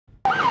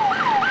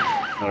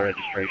no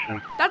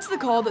registration. That's the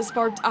call that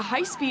sparked a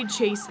high-speed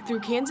chase through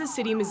Kansas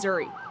City,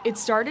 Missouri. It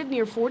started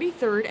near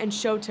 43rd and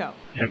Shoto.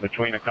 In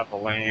between a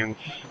couple lanes,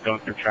 going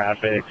through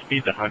traffic,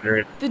 speed's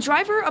 100. The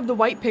driver of the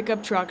white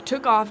pickup truck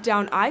took off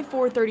down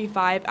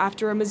I-435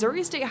 after a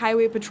Missouri State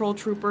Highway Patrol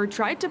trooper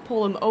tried to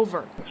pull him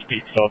over.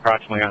 Speed's still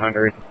approximately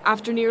 100.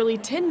 After nearly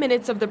 10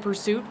 minutes of the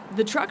pursuit,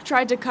 the truck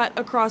tried to cut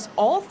across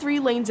all 3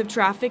 lanes of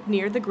traffic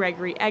near the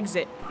Gregory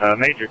exit.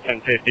 Major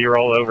 1050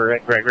 rollover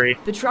at Gregory.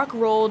 The truck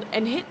rolled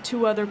and hit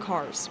 2 other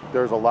cars.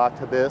 There's a lot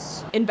to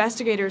this.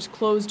 Investigators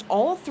closed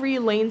all 3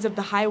 lanes of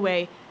the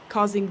highway,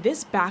 causing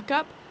this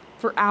backup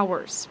for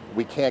hours.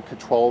 We can't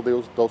control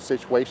those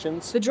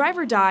situations. The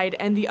driver died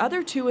and the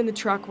other 2 in the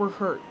truck were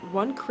hurt,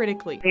 one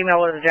critically.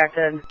 Female was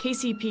ejected.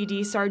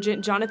 KCPD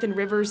Sergeant Jonathan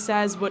Rivers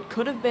says what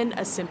could have been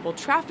a simple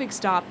traffic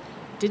stop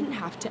didn't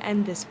have to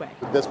end this way.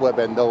 This would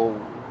have been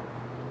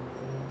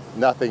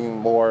nothing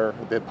more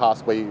than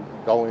possibly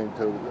going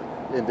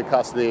into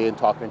custody and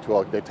talking to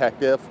a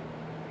detective,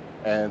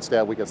 and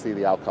instead we can see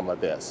the outcome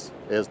of this.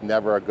 It is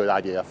never a good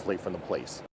idea to flee from the police.